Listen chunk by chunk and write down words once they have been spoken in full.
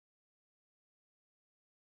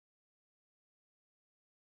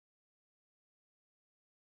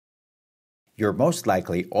You're most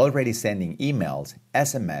likely already sending emails,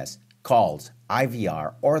 SMS, calls,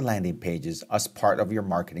 IVR, or landing pages as part of your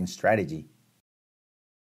marketing strategy.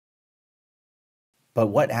 But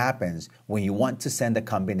what happens when you want to send a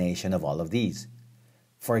combination of all of these?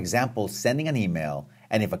 For example, sending an email,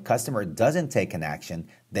 and if a customer doesn't take an action,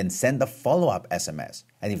 then send a follow-up SMS.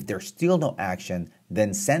 And if there's still no action,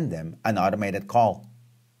 then send them an automated call.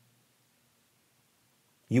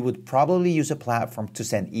 You would probably use a platform to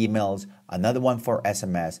send emails, another one for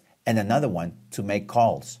SMS, and another one to make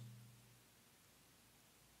calls.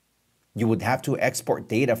 You would have to export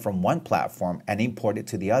data from one platform and import it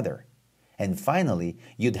to the other. And finally,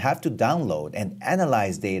 you'd have to download and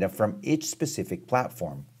analyze data from each specific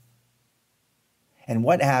platform. And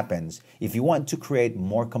what happens if you want to create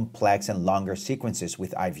more complex and longer sequences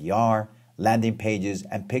with IVR, landing pages,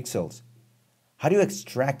 and pixels? How do you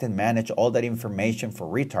extract and manage all that information for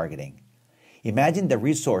retargeting? Imagine the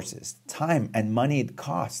resources, time, and money it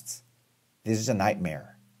costs. This is a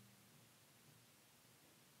nightmare.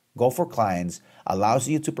 Go for Clients allows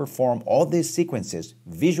you to perform all these sequences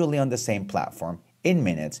visually on the same platform in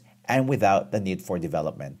minutes and without the need for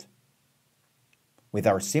development. With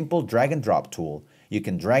our simple drag and drop tool, you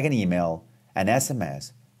can drag an email, an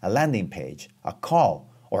SMS, a landing page, a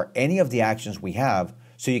call, or any of the actions we have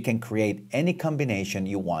so you can create any combination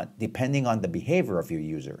you want depending on the behavior of your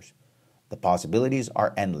users. The possibilities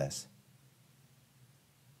are endless.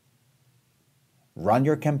 Run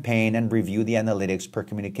your campaign and review the analytics per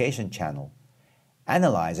communication channel.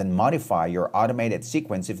 Analyze and modify your automated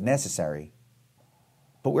sequence if necessary.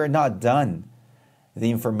 But we're not done.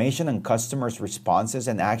 The information on customers' responses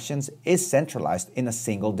and actions is centralized in a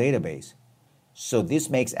single database. So this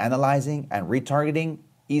makes analyzing and retargeting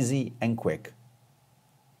easy and quick.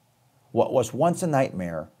 What was once a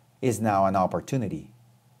nightmare is now an opportunity.